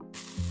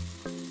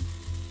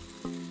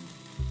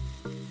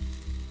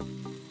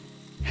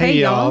Hey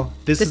y'all,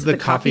 this is the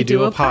Coffee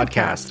Duo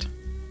podcast,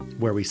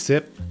 where we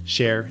sip,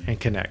 share, and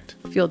connect.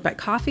 Fueled by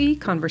coffee,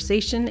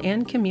 conversation,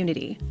 and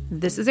community.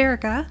 This is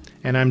Erica.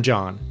 And I'm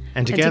John.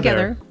 And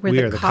together we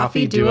are the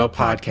Coffee Duo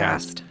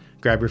podcast.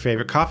 Grab your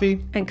favorite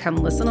coffee and come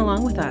listen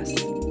along with us.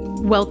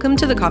 Welcome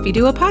to the Coffee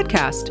Duo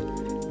podcast,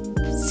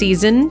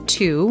 Season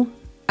 2,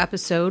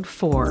 Episode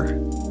 4.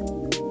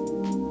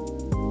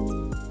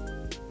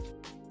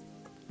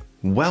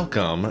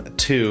 Welcome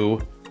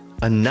to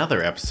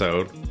another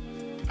episode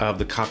of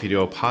the Coffee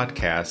Duo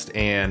podcast,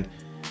 and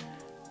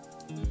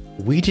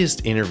we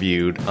just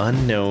interviewed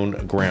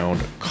Unknown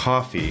Ground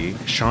Coffee,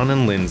 Shawn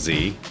and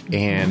Lindsey,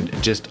 and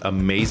just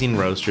amazing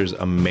roasters,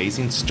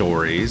 amazing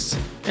stories.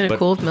 And a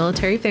cool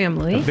military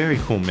family. A very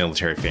cool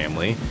military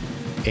family.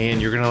 And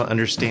you're going to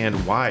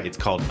understand why it's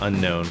called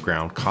Unknown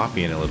Ground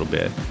Coffee in a little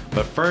bit.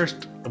 But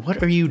first,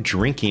 what are you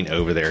drinking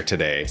over there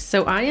today?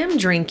 So I am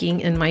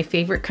drinking in my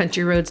favorite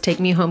Country Roads Take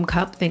Me Home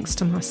cup, thanks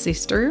to my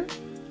sister,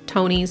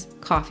 Tony's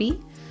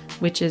Coffee,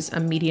 which is a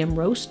medium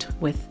roast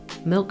with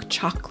milk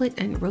chocolate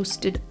and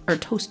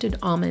toasted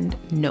almond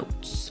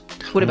notes.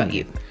 What about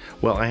you?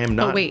 Well, I am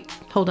not. Oh, wait.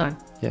 Hold on.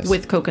 Yes.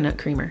 With coconut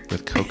creamer.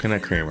 With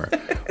coconut creamer.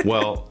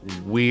 Well,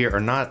 we are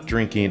not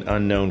drinking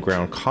Unknown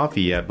Ground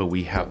Coffee yet, but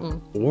we have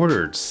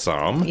ordered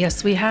some.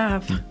 Yes, we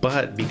have.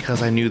 But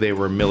because I knew they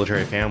were a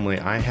military family,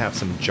 I have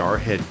some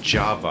Jarhead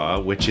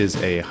Java, which is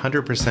a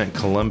 100%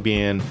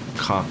 Colombian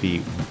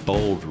coffee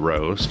bold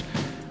roast,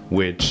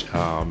 which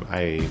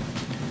I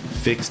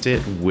fixed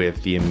it with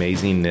the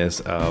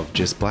amazingness of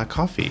just black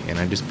coffee, and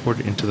I just poured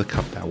it into the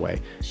cup that way,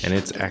 and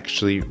it's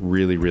actually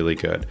really, really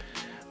good.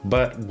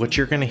 But what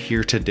you're going to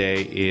hear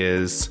today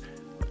is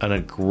a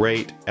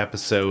great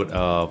episode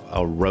of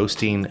a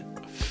roasting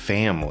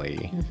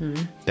family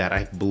that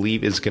I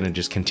believe is going to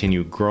just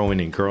continue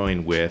growing and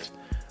growing with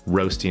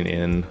roasting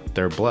in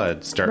their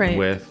blood, starting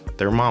with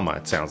their mama,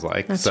 it sounds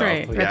like. That's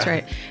right. Yeah. That's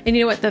right. And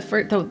you know what?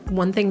 The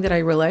one thing that I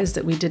realized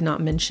that we did not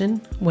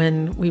mention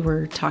when we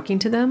were talking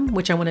to them,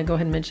 which I want to go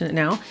ahead and mention it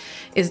now,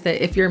 is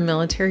that if you're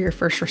military or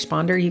first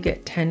responder, you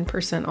get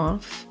 10%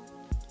 off.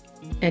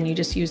 And you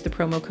just use the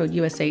promo code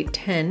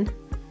USA10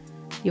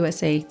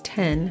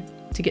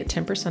 to get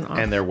 10% off.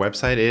 And their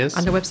website is?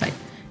 On their website.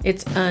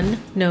 It's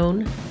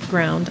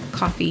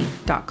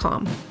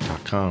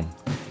unknowngroundcoffee.com.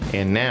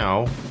 And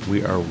now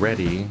we are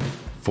ready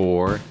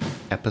for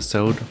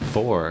episode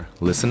 4.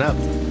 Listen up.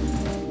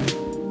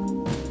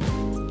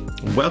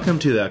 Welcome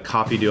to the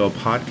Coffee Duo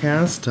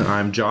podcast.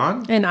 I'm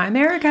John. And I'm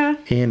Erica.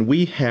 And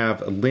we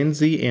have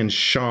Lindsey and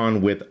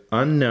Shawn with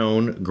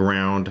Unknown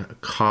Ground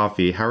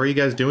Coffee. How are you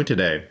guys doing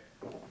today?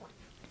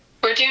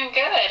 We're doing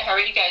good. How are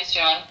you guys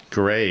doing?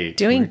 Great.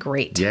 Doing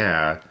great.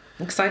 Yeah.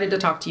 Excited to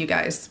talk to you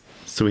guys.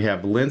 So we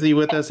have Lindsey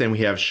with us, and we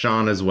have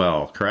Shawn as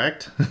well,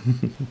 correct?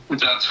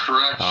 That's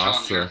correct.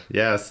 Awesome. Shawn.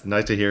 Yes,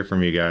 nice to hear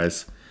from you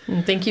guys.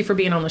 And thank you for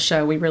being on the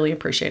show. We really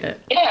appreciate it.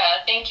 Yeah,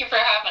 thank you for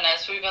having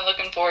us. We've been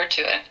looking forward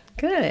to it.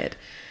 Good.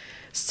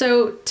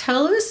 So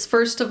tell us,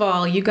 first of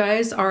all, you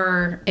guys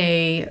are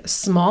a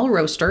small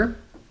roaster.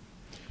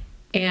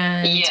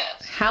 And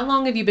yes. How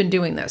long have you been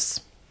doing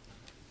this?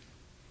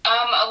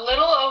 A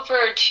little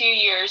over 2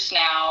 years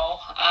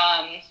now.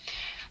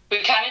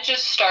 We kind of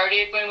just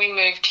started when we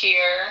moved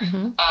here.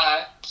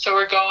 So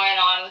we're going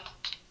on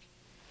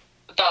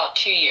about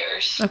 2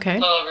 years. Okay. A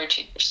little over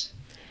 2 years.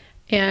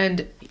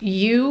 And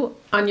you,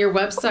 on your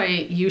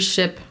website, you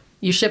ship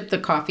the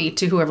coffee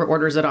to whoever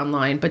orders it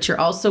online, but you're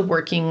also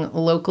working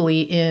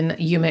locally in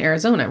Yuma,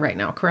 Arizona right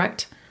now,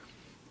 correct?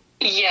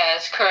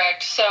 Yes,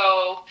 correct.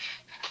 So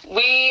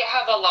we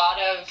have a lot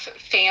of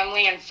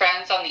family and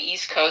friends on the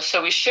East Coast,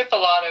 so we ship a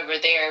lot over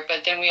there,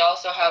 but then we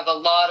also have a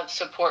lot of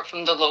support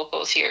from the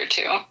locals here,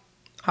 too.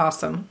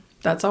 Awesome.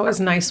 That's always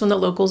nice when the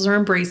locals are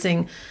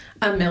embracing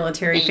a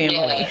military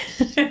family.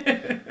 Yes.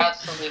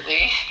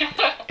 Absolutely.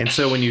 And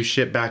so when you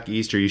ship back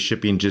east, are you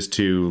shipping just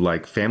to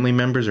like family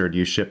members, or do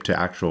you ship to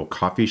actual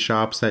coffee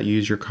shops that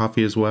use your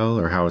coffee as well,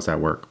 or how does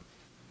that work?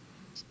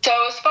 So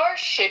as far as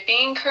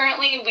shipping,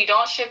 currently we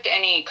don't ship to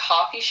any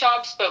coffee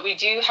shops, but we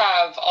do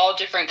have all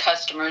different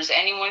customers.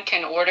 Anyone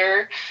can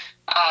order,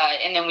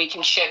 and then we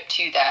can ship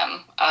to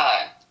them.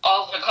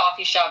 All the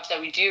coffee shops that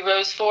we do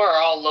roast for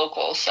are all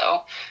local,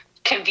 so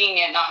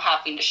convenient not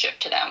having to ship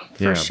to them.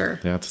 For sure.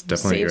 Yeah, that's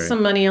definitely Save great.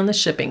 some money on the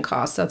shipping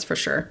costs, that's for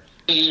sure.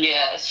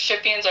 Yes,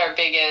 shipping's our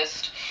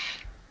biggest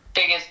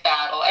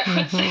battle, I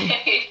would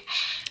say.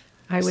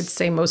 I would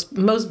say most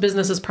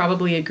businesses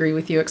probably agree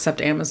with you,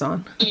 except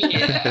Amazon.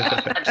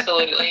 Yeah,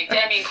 absolutely.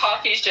 I mean,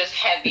 coffee's just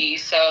heavy,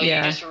 so you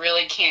just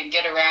really can't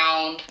get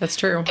around. That's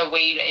true. The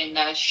weight and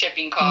the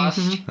shipping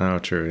cost. Oh,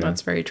 true. Yeah.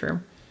 That's very true.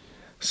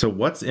 So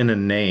what's in a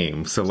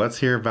name? So let's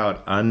hear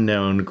about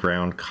Unknown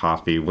Ground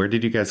Coffee. Where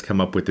did you guys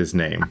come up with this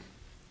name?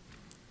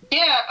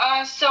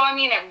 Yeah, so I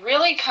mean, it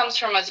really comes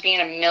from us being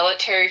a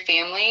military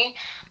family,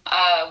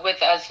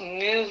 with us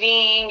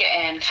moving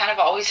and kind of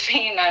always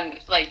being on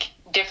like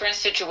different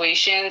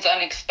situations,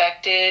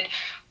 unexpected,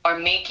 or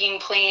making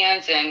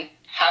plans and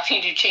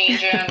having to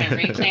change them and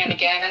replan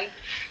again.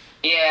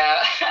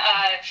 Yeah.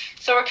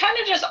 So we're kind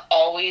of just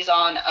always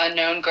on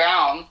unknown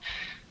ground.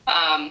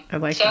 I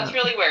like so that. that's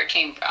really where it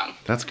came from.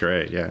 That's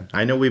great. Yeah.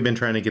 I know we've been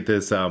trying to get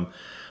this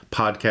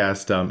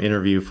podcast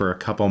interview for a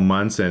couple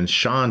months, and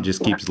Shawn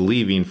just keeps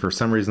leaving. For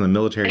some reason, the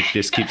military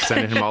just keeps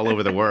sending him all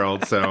over the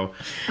world. So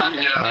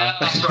Sorry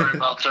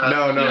about that.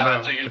 No.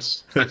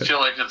 I feel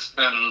like it's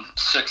been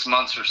 6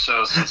 months or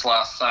so since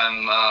last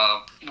time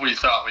we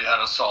thought we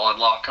had a solid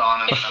lock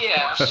on, and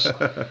Yeah. of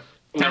course,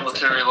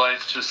 military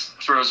life just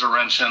throws a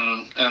wrench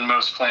in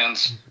most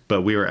plans.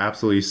 But we were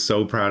absolutely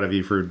so proud of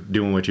you for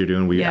doing what you're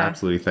doing. We Yeah.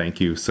 absolutely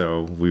thank you.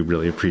 So we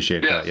really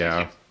appreciate that.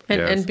 Yeah.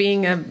 Yes. And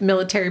being a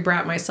military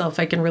brat myself,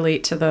 I can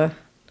relate to the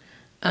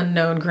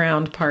unknown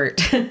ground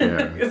part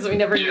because we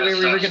never knew where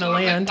we were going to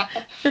land.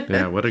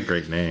 Yeah, what a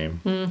great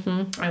name.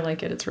 I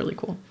like it. It's really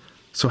cool.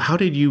 So how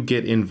did you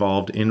get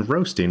involved in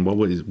roasting? What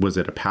was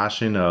it a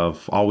passion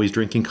of always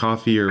drinking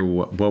coffee, or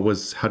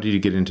how did you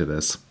get into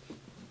this?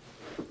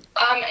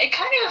 It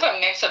kind of a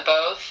mix of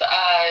both.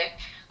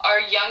 Our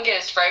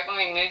youngest, right when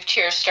we moved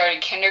here,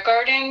 started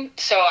kindergarten,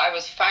 so I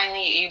was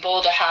finally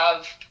able to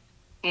have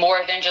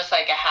more than just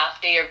like a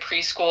half day of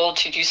preschool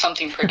to do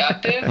something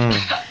productive.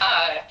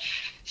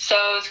 So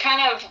it's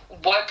kind of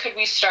what could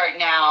we start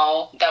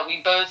now that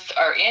we both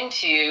are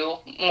into,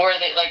 more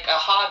than like a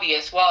hobby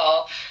as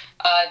well,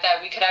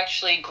 that we could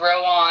actually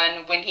grow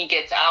on when he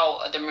gets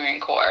out of the Marine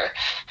Corps.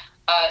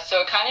 So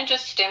it kind of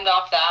just stemmed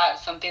off that,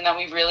 something that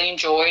we really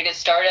enjoyed. It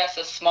started as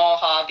a small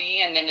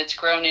hobby, and then it's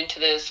grown into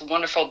this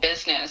wonderful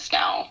business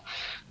now.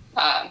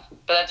 But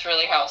that's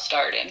really how it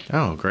started.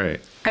 Oh,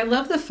 great. I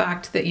love the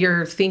fact that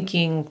you're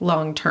thinking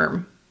long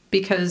term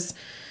because,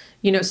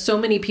 so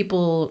many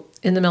people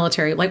in the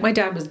military, like my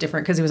dad was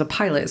different because he was a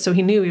pilot. So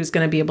he knew he was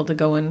going to be able to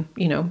go and,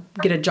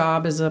 get a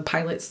job as a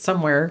pilot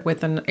somewhere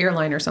with an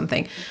airline or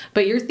something.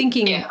 But you're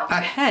thinking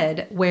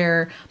ahead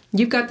where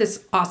you've got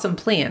this awesome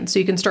plan. So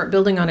you can start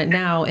building on it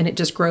now, and it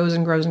just grows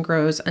and grows and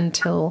grows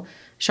until,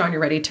 Shawn,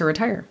 you're ready to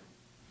retire.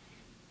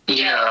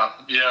 Yeah.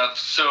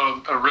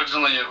 So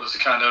originally it was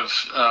kind of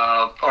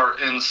our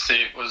end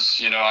state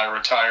was, I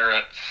retire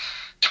at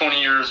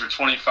 20 years or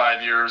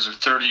 25 years or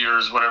 30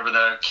 years, whatever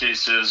that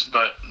case is.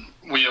 But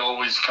we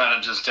always kind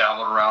of just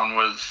dabbled around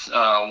with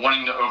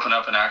wanting to open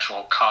up an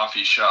actual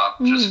coffee shop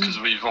just because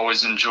we've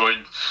always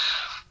enjoyed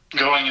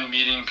going and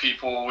meeting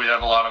people. We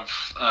have a lot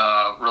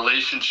of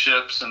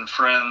relationships and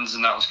friends,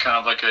 and that was kind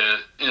of like a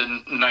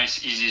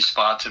nice, easy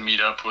spot to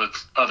meet up with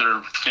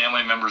other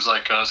family members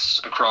like us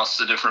across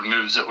the different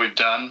moves that we've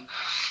done.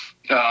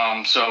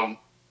 So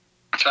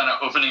kind of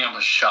opening up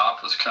a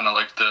shop was kind of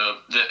like the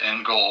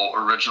end goal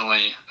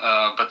originally,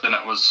 but then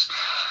it was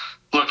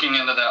looking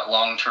into that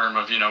long term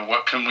of,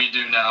 what can we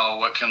do now?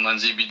 What can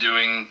Lindsey be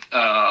doing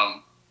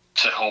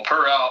to help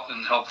her out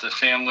and help the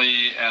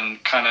family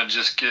and kind of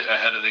just get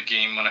ahead of the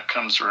game when it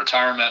comes to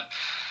retirement.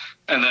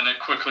 And then it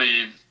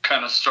quickly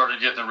kind of started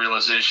getting the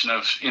realization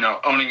of,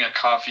 owning a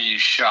coffee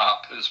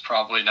shop is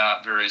probably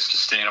not very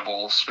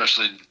sustainable,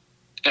 especially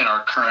in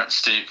our current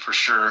state for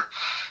sure.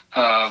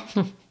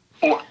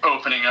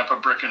 Opening up a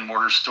brick and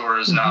mortar store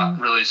is not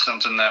really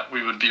something that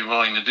we would be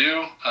willing to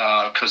do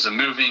because of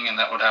moving, and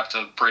that would have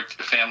to break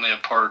the family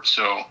apart.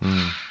 So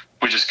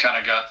we just kind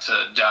of got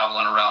to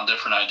dabbling around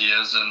different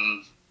ideas,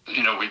 and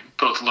we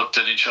both looked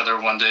at each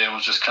other one day and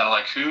was just kind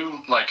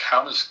of like,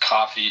 how does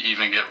coffee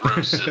even get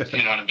roasted?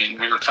 You know what I mean?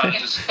 We were kind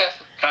of just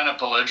kind of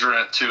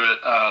belligerent to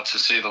it, to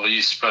say the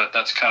least, but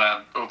that's kind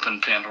of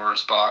opened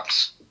Pandora's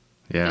box.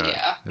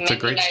 Yeah. It's a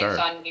great start.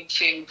 On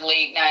YouTube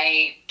late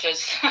night,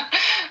 just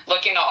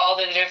looking at all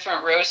the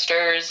different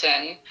roasters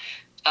and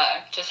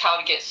just how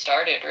to get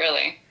started,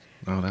 really.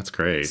 Oh, that's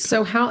great.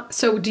 So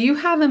do you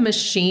have a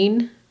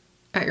machine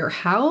at your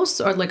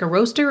house or like a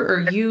roaster, or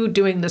are you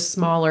doing the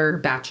smaller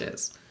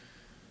batches?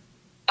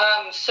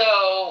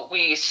 So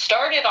we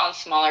started on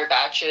smaller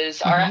batches.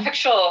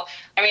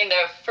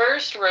 The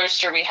first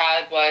roaster we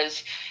had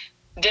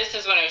this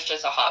is when it was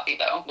just a hobby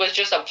though, was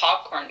just a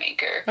popcorn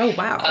maker. Oh,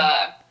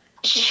 wow.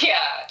 Yeah,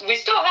 we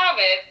still have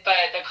it, but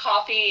the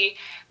coffee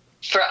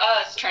for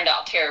us turned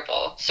out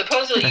terrible.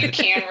 Supposedly you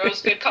can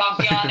roast good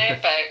coffee on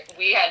it, but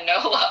we had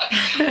no luck.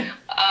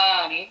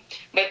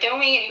 But then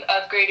we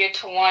upgraded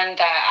to one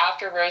that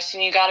after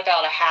roasting you got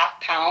about a half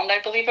pound,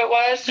 I believe it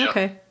was.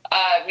 Okay.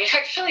 We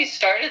actually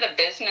started a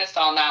business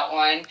on that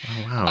one.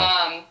 Oh,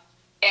 wow.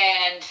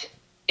 And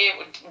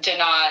it did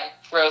not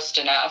roast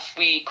enough.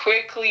 We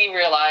quickly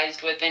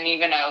realized within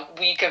even a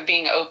week of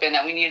being open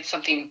that we needed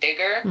something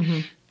bigger.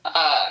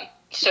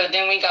 So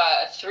then we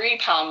got a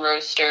 3-pound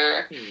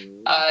roaster.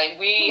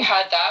 We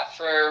had that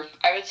for,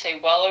 I would say,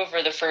 well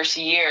over the first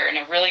year, and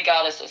it really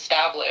got us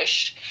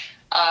established.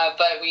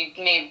 But we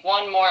made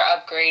one more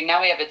upgrade.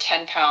 Now we have a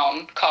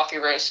 10-pound coffee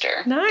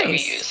roaster that we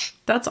use.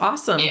 That's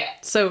awesome. Yeah.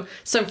 So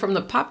from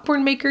the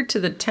popcorn maker to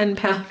the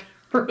 10-pound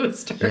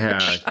roaster. Yeah.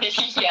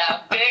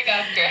 Yeah, big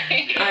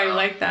upgrade. I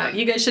like that.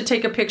 You guys should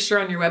take a picture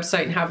on your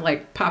website and have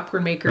like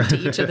popcorn maker to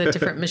each of the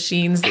different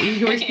machines that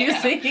you were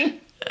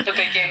using. The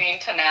beginning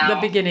to now. The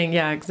beginning,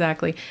 yeah,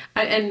 exactly.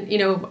 And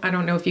I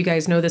don't know if you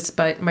guys know this,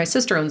 but my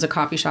sister owns a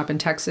coffee shop in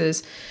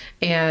Texas,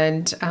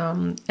 and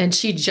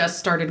she just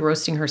started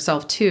roasting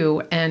herself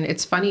too. And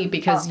it's funny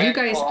because you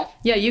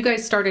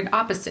guys started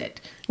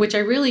opposite, which I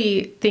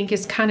really think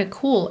is kind of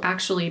cool,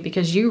 actually,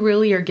 because you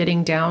really are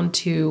getting down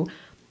to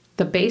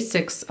the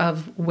basics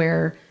of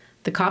where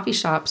the coffee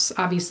shops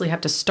obviously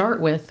have to start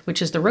with,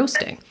 which is the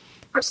roasting.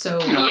 So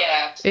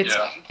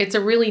it's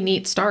a really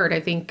neat start, I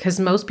think, because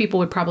most people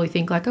would probably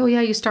think like, oh yeah,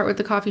 you start with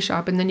the coffee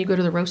shop and then you go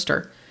to the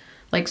roaster,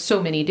 like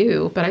so many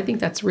do. But I think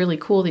that's really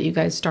cool that you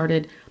guys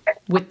started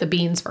with the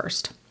beans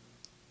first.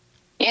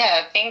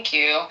 Yeah, thank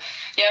you.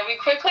 Yeah, we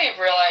quickly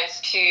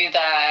realized too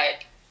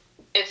that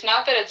it's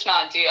not that it's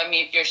not I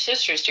mean, if your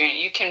sister's doing it,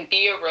 you can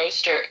be a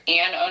roaster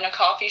and own a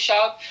coffee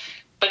shop,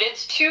 but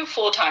it's 2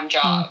 full-time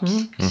jobs.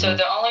 Mm-hmm. So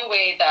the only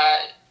way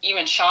that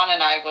even Shawn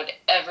and I would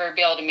ever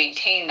be able to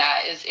maintain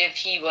that is if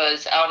he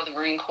was out of the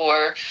Marine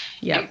Corps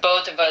and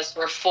both of us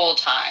were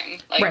full-time.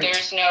 Like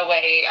there's no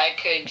way I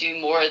could do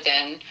more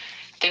than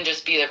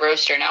just be the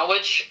roaster now,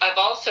 which I've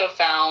also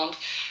found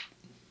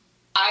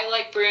I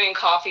like brewing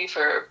coffee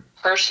for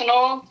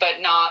personal,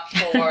 but not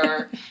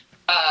for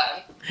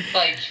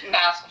like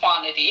mass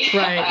quantity.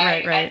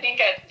 Right. I think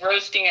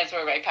roasting is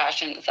where my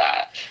passion is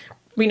at.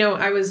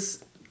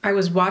 I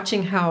was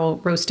watching how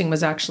roasting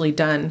was actually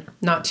done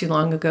not too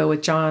long ago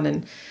with John,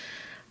 and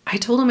I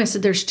told him, I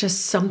said, there's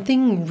just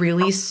something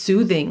really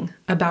soothing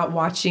about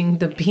watching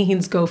the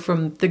beans go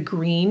from the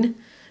green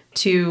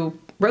to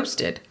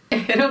roasted. I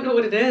don't know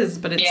what it is,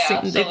 but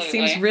it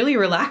seems really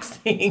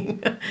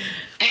relaxing.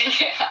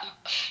 Yeah.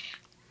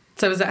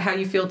 So is that how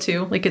you feel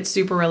too? Like it's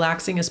super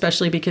relaxing,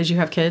 especially because you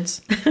have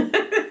kids?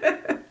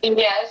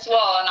 Yes,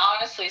 well, and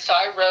honestly, so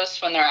I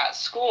roast when they're at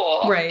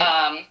school. Right.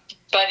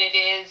 But it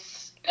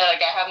is,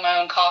 like I have my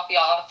own coffee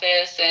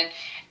office, and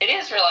it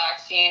is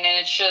relaxing, and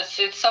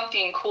it's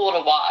something cool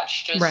to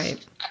watch.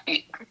 Right.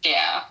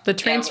 Yeah. I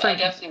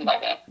definitely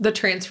like it. The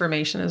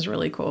transformation is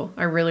really cool.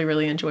 I really,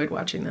 really enjoyed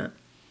watching that.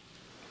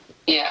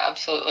 Yeah,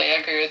 absolutely. I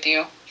agree with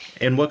you.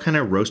 And what kind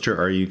of roaster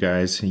are you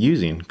guys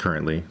using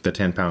currently? The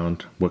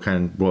 10-pound,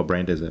 what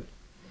brand is it?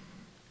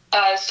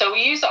 So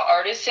we use the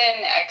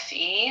Artisan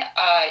XE.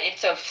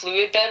 It's a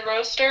fluid bed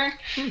roaster.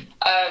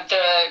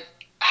 The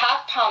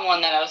half-pound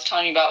one that I was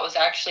telling you about was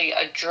actually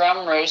a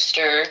drum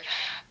roaster,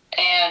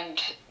 and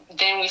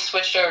then we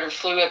switched over to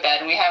fluid bed,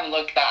 and we haven't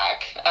looked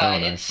back.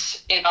 Nice.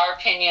 It's, in our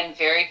opinion,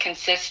 very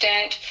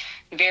consistent,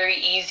 very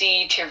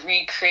easy to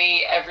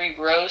recreate every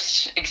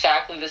roast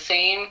exactly the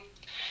same.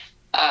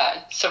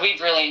 So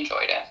we've really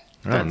enjoyed it.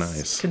 Oh,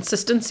 nice.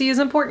 Consistency is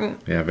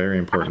important. Yeah, very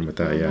important with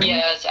that, yeah.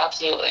 Yes,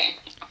 absolutely.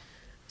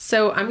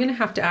 So I'm going to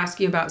have to ask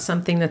you about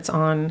something that's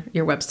on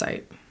your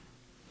website.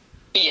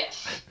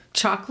 Yes.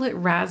 Chocolate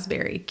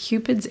raspberry,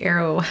 Cupid's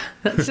arrow.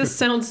 That just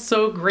sounds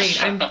so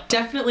great. I'm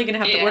definitely going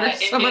to have to order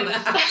some of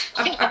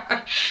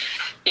that.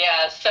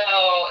 Yeah, so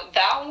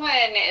that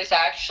one is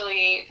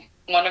actually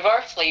one of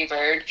our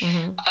flavored.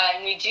 Mm-hmm.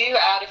 And we do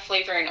add a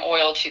flavoring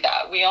oil to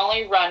that. We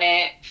only run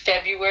it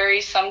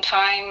February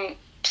sometimes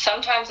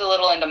a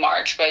little into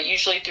March, but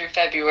usually through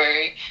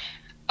February.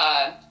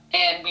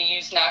 And we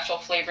use natural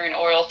flavoring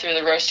oil through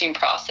the roasting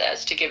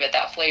process to give it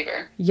that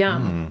flavor.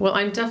 Yum. Well,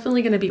 I'm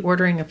definitely going to be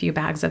ordering a few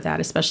bags of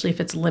that, especially if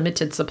it's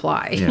limited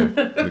supply. Yeah.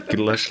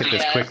 Let's get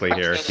this quickly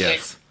here.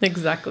 Yes.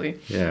 Exactly.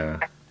 Yeah.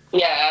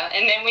 Yeah,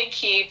 and then we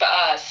keep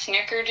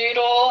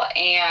snickerdoodle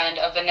and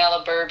a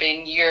vanilla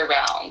bourbon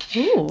year-round.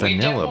 Ooh,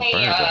 vanilla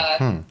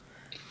bourbon.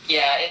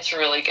 Yeah, it's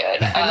really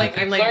good.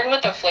 We've learned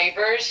with the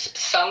flavors,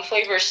 some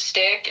flavors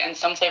stick and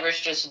some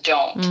flavors just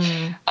don't.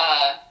 Mm.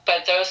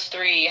 But those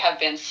 3 have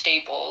been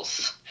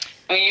staples.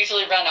 We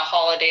usually run a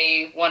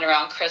holiday one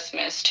around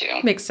Christmas,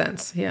 too. Makes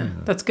sense. Yeah,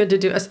 that's good to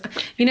do.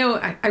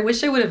 I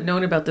wish I would have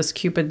known about this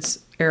Cupid's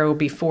arrow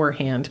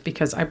beforehand,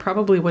 because I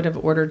probably would have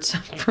ordered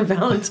some for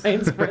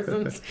Valentine's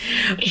presents.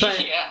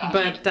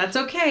 But that's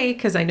okay,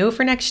 because I know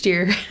for next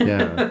year.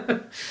 Yeah.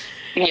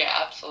 Yeah,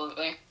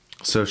 absolutely.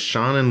 So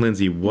Shawn and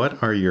Lindsey,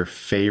 what are your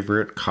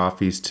favorite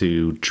coffees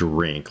to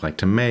drink, like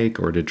to make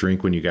or to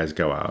drink when you guys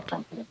go out?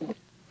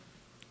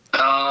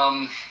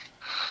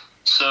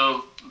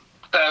 So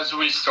as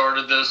we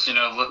started this,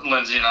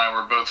 Lindsey and I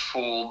were both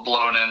full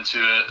blown into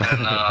it,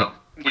 and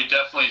we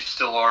definitely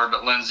still are,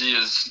 but Lindsey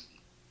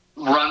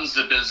runs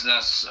the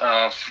business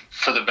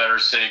for the better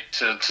sake,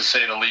 to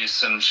say the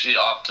least, and she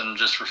often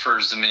just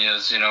refers to me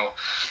as,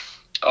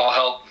 I'll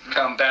help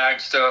come bag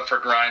stuff or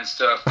grind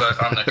stuff,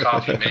 but I'm the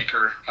coffee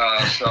maker.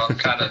 So I'm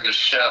kind of the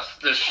chef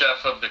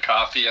of the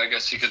coffee, I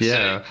guess you could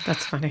say.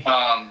 That's funny.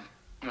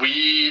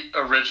 We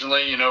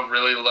originally,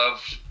 really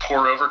loved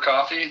pour over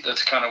coffee.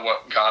 That's kind of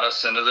what got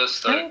us into this.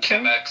 The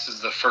Chemex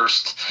is the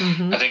first,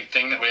 I think,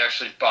 thing that we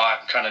actually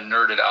bought, kind of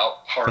nerded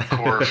out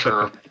hardcore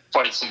for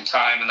quite some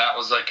time. And that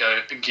was like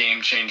a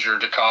game changer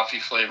to coffee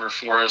flavor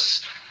for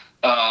us.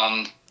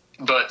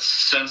 But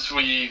since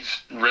we've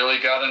really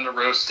got into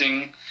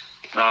roasting,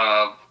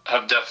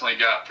 have definitely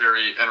got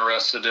very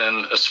interested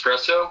in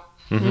espresso.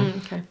 Mm-hmm.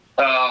 Okay.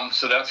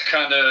 So that's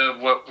kind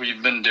of what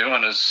we've been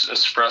doing is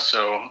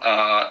espresso,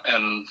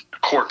 and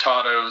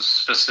cortados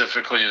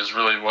specifically is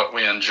really what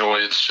we enjoy.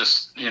 It's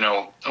just, a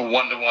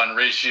 1-to-1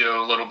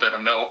 ratio, a little bit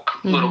of milk,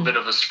 a little bit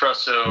of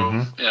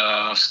espresso,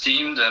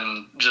 steamed,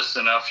 and just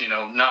enough,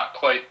 not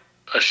quite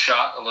a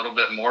shot, a little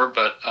bit more,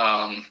 but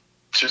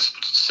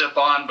just sip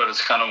on, but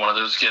it's kind of one of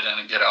those get in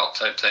and get out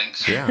type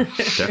things. Yeah,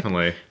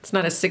 definitely. It's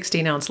not a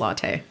 16-ounce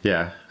latte.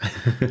 Yeah.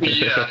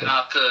 Yeah,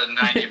 not the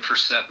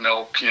 90%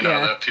 milk,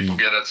 that people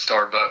get at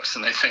Starbucks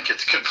and they think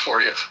it's good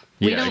for you.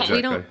 We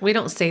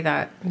don't say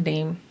that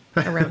name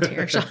around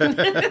here, Shawn.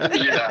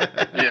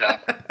 Yeah.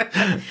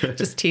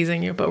 Just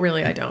teasing you, but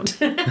really I don't.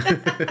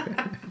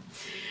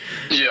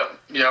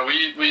 Yeah,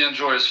 we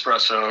enjoy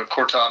espresso.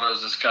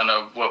 Cortados is kind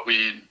of what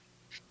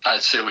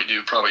I'd say we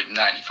do probably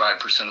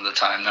 95% of the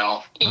time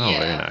now. Oh,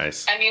 very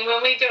nice. I mean,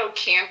 when we go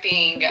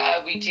camping,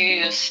 we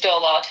do still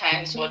a lot of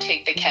times we'll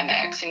take the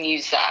Chemex and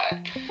use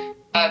that.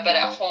 But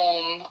at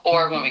home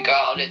or when we go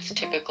out, it's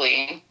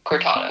typically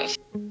cortados.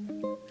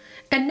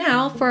 And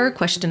now for our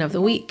question of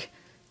the week.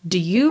 Do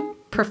you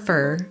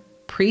prefer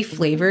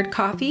pre-flavored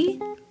coffee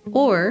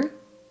or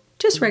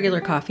just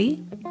regular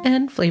coffee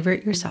and flavor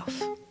it yourself?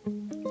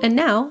 And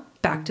now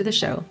back to the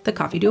show, the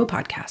Coffee Duo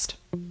podcast.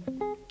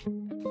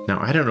 Now,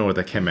 I don't know what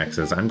the Chemex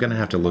is. I'm going to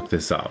have to look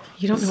this up.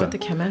 You don't know what the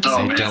Chemex is?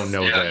 I don't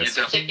know this.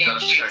 You definitely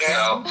got to check it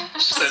out.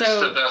 It's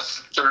the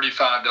best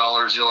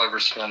 $35 you'll ever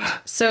spend.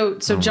 So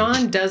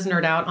John does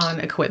nerd out on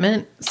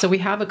equipment. So we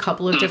have a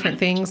couple of different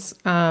things.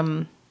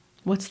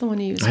 What's the one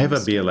you use? I have a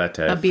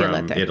Bioletta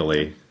from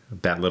Italy.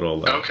 That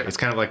little, it's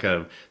kind of like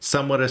a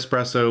somewhat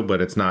espresso,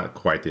 but it's not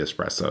quite the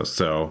espresso.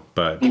 So,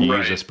 but you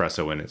use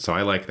espresso in it. So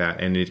I like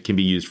that. And it can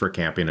be used for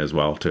camping as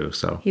well, too.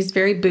 So he's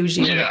very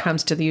bougie when it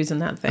comes to using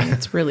that thing.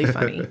 It's really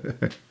funny.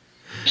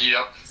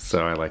 Yep.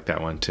 So I like that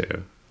one,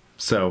 too.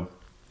 So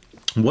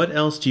what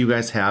else do you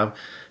guys have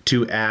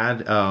to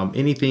add?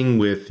 Anything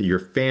with your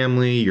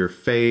family, your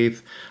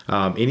faith,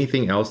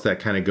 anything else that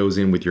kind of goes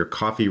in with your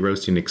coffee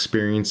roasting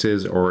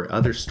experiences or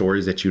other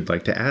stories that you'd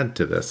like to add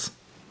to this?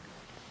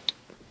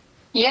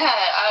 Yeah,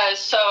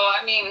 so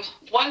I mean,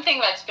 one thing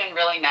that's been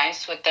really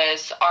nice with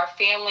this, our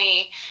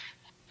family,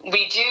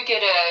 we do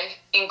get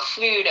to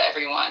include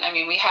everyone. I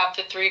mean, we have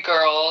the 3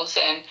 girls,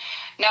 and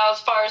now as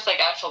far as like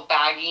actual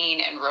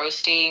bagging and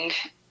roasting,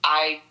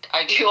 I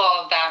do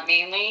all of that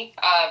mainly,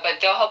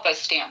 but they'll help us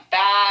stamp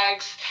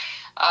bags.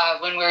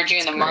 When we were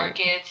doing the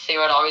markets, they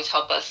would always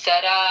help us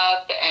set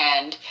up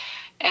and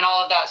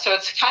all of that. So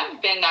it's kind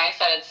of been nice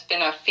that it's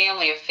been a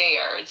family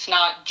affair. It's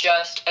not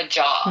just a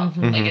job.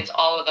 Like it's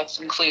all of us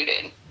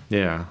included.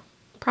 Yeah.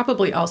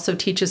 Probably also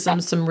teaches them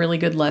some really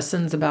good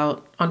lessons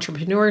about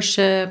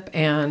entrepreneurship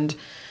and,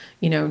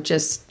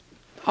 just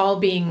all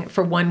being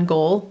for one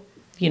goal,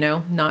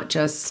 not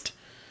just,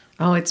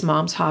 it's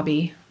mom's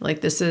hobby.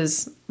 Like this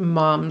is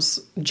mom's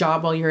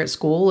job while you're at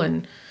school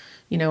and,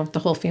 the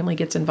whole family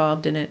gets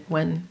involved in it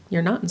when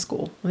you're not in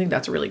school. I think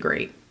that's really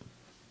great.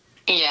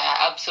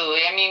 Yeah,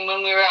 absolutely. I mean,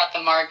 when we were at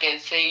the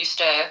markets, they used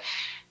to,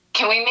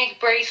 can we make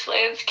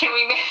bracelets? Can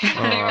we make,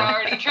 they were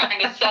already trying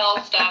to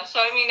sell stuff. So,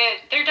 I mean,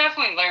 they're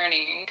definitely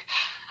learning.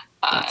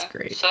 That's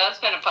great. So that's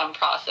been a fun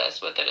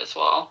process with it as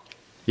well.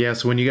 Yeah,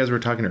 so when you guys were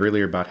talking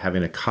earlier about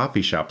having a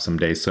coffee shop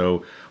someday,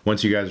 so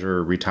once you guys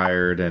are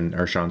retired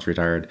or Shawn's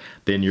retired,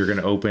 then you're going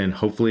to open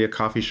hopefully a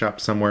coffee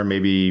shop somewhere,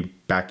 maybe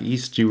back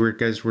east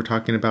guys were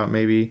talking about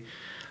maybe?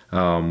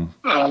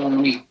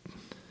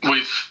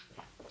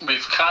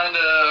 We've kind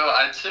of,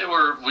 I'd say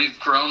we've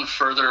grown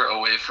further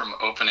away from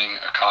opening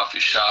a coffee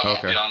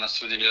shop, to be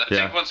honest with you. I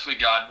think once we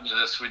got into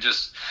this,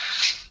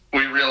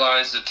 we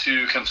realized the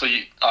two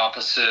complete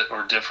opposite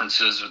or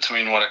differences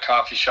between what a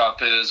coffee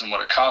shop is and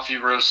what a coffee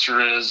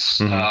roaster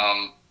is.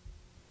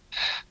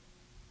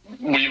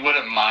 We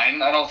wouldn't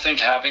mind, I don't think,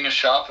 having a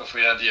shop if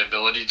we had the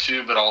ability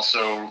to, but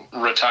also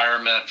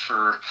retirement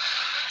for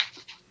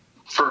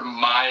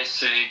my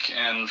sake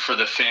and for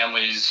the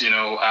families,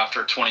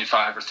 after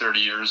 25 or 30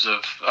 years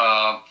of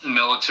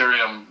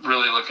military, I'm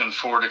really looking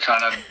forward to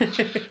kind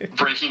of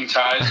breaking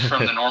ties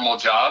from the normal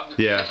job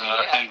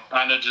and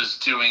kind of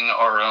just doing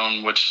our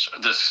own, which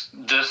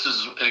this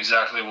is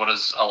exactly what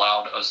has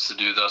allowed us to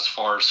do thus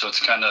far. So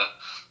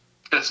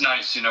it's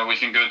nice, we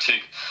can go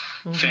take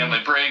family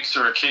breaks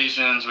or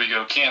occasions. We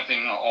go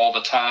camping all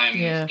the time,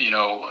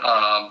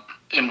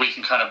 and we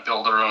can kind of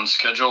build our own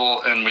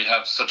schedule. And we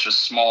have such a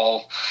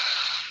small,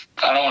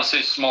 I don't want to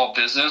say small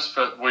business,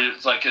 but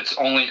it's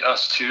only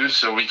us two,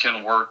 so we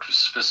can work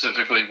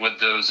specifically with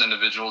those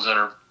individuals that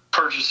are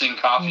purchasing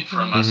coffee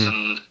from us,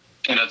 and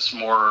it's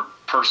more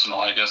personal,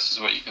 I guess is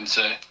what you can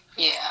say.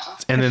 Yeah.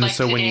 And then like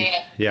so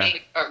today,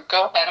 or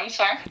go ahead, I'm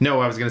sorry.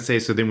 No, I was going to say,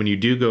 so then when you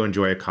do go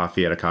enjoy a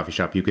coffee at a coffee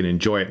shop, you can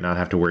enjoy it, not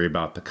have to worry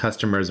about the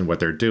customers and what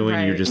they're doing.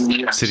 Right. You're just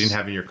sitting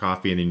having your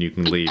coffee and then you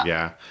can leave.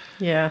 Yeah.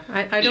 Yeah.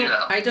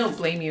 I don't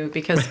blame you,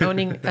 because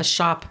owning a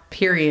shop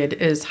period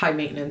is high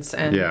maintenance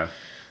and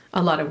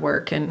a lot of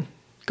work, and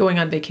going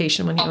on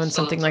vacation when you own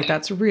something like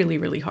that's really,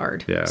 really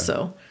hard. Yeah.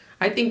 So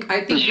I think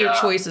your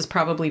choice is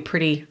probably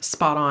pretty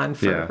spot on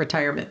for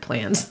retirement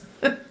plans.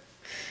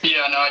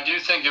 Yeah, no, I do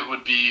think it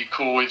would be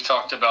cool. We've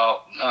talked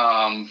about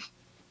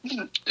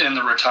in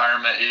the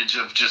retirement age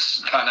of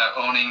just kind of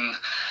owning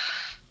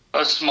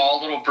a small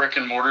little brick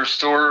and mortar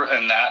store,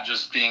 and that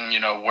just being,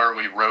 where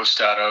we roast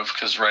out of,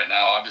 because right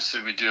now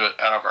obviously we do it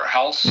out of our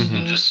house.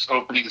 And just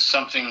opening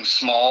something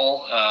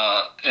small,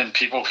 and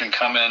people can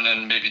come in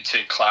and maybe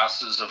take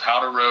classes of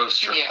how to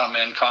roast, or come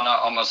in kind of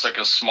almost like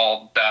a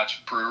small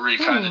batch brewery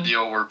kind of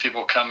deal, where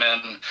people come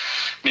in,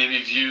 maybe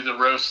view the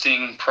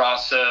roasting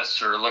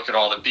process or look at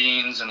all the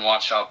beans and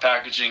watch how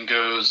packaging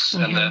goes,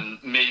 and then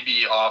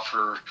maybe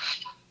offer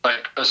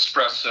like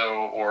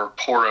espresso or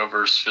pour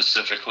over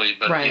specifically,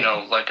 but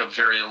like a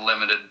very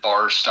limited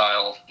bar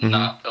style,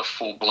 not a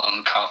full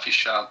blown coffee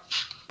shop.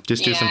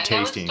 Just do some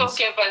tastings.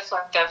 Still give us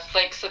like the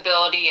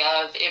flexibility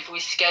of if we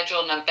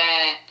schedule an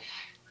event,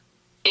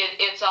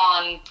 it's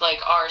on like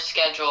our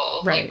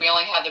schedule. Right. Like we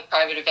only have the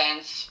private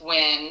events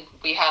when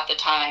we have the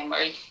time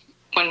or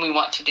when we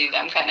want to do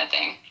them, kind of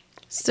thing.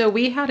 So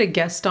we had a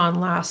guest on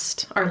our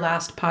last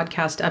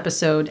podcast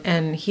episode,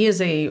 and he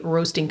is a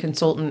roasting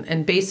consultant,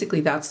 and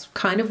basically that's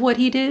kind of what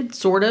he did,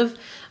 sort of,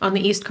 on the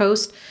East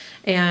Coast.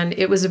 And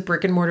it was a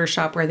brick and mortar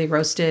shop where they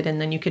roasted,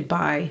 and then you could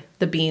buy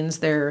the beans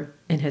there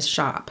in his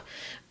shop.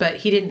 But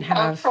he didn't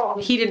have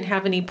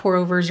any pour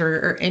overs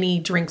or any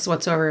drinks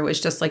whatsoever. It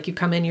was just like you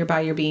come in, you buy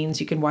your beans,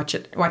 you can watch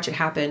it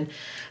happen.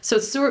 So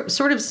it's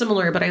sort of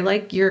similar, but I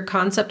like your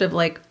concept of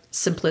like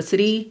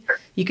simplicity.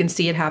 You can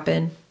see it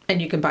happen,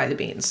 and you can buy the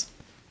beans.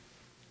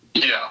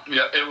 Yeah,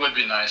 it would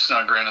be nice.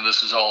 Now, granted,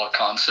 this is all a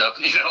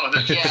concept,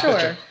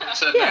 Sure.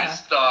 It's a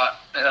nice thought.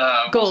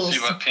 Goals. We'll see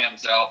what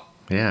pans out.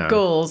 Yeah.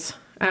 Goals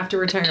after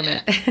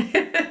retirement.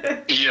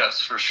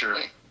 Yes, for sure.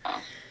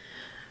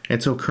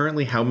 And so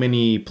currently, how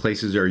many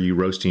places are you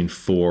roasting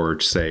for,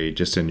 say,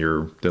 just in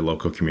the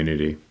local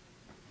community?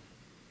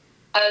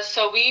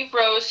 So we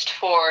roast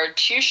for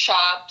 2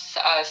 shops,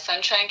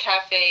 Sunshine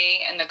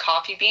Cafe and the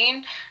Coffee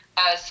Bean.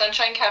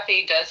 Sunshine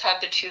Cafe does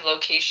have the 2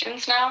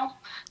 locations now.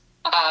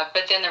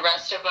 But then the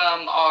rest of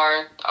them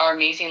are our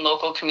amazing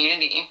local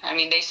community. I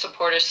mean, they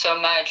support us so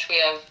much. We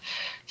have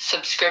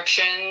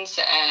subscriptions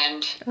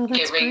and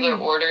get regular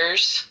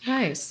orders.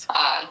 Nice.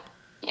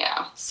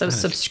 Yeah. So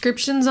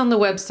subscriptions on the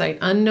website,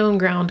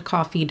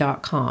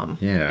 unknowngroundcoffee.com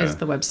is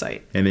the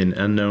website. And then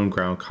Unknown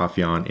Ground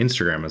Coffee on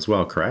Instagram as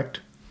well,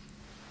 correct?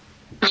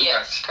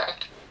 Yes,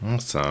 correct.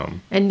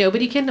 Awesome. And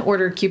nobody can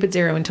order Cupid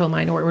Zero until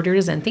mine order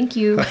is in. Thank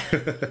you.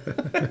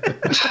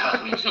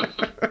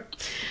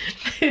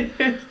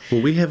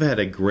 Well, we have had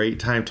a great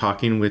time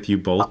talking with you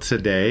both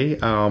today.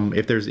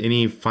 If there's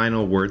any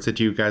final words that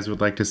you guys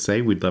would like to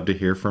say, we'd love to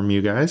hear from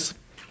you guys.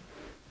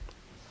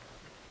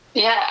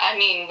 Yeah, I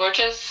mean,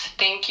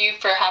 thank you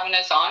for having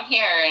us on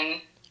here,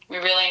 and we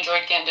really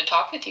enjoyed getting to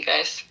talk with you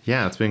guys.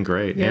 Yeah, it's been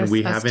great. Yes, and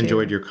we have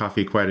enjoyed your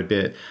coffee quite a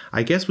bit.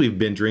 I guess we've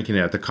been drinking it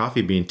at the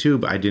Coffee Bean too,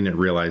 but I didn't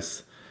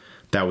realize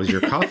that was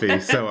your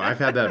coffee. So I've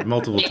had that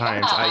multiple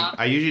times.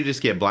 I usually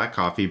just get black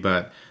coffee,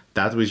 but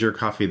that was your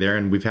coffee there,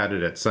 and we've had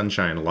it at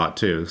Sunshine a lot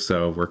too,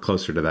 so we're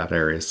closer to that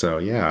area, so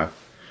yeah.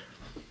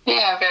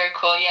 Yeah, very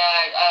cool.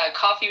 Yeah,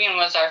 Coffee Bean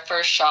was our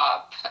first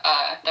shop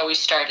that we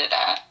started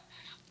at.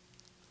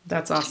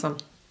 That's awesome.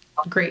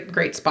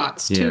 Great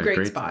spots. Yeah, 2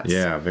 great spots.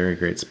 Yeah, very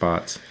great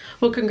spots.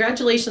 Well,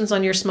 congratulations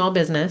on your small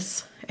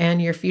business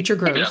and your future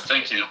growth. Yeah,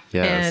 thank you.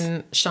 Yes.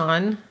 And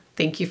Shawn,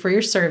 thank you for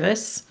your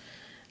service.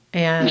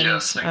 And,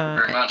 yes, thank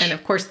you very much. And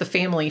of course the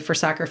family for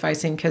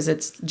sacrificing, because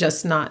it's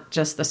just not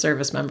just the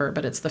service member,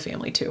 but it's the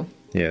family too.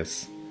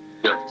 Yes.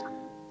 Yep.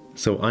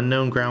 So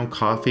Unknown Ground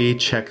Coffee,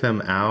 check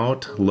them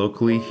out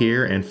locally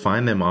here and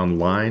find them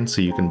online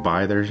so you can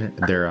buy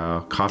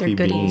their coffee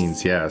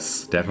beans.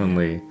 Yes,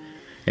 definitely.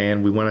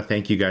 And we want to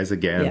thank you guys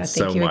again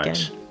so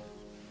much. Again.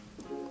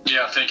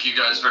 Yeah, thank you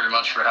guys very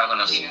much for having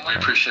us. We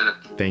appreciate it.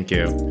 Thank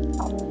you.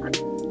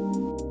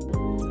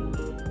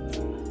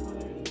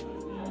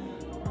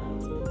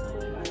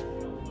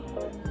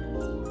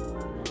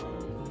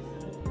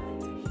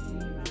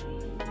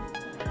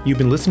 You've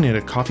been listening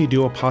to Coffee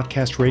Duo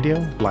Podcast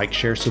Radio. Like,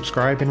 share,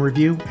 subscribe, and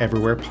review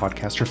everywhere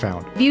podcasts are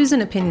found. Views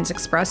and opinions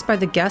expressed by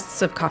the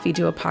guests of Coffee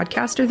Duo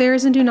Podcast are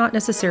theirs and do not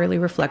necessarily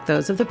reflect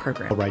those of the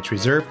program. All rights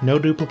reserved, no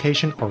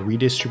duplication or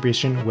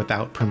redistribution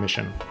without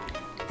permission.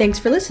 Thanks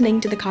for listening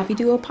to the Coffee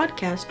Duo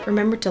Podcast.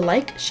 Remember to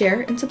like,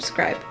 share, and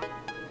subscribe.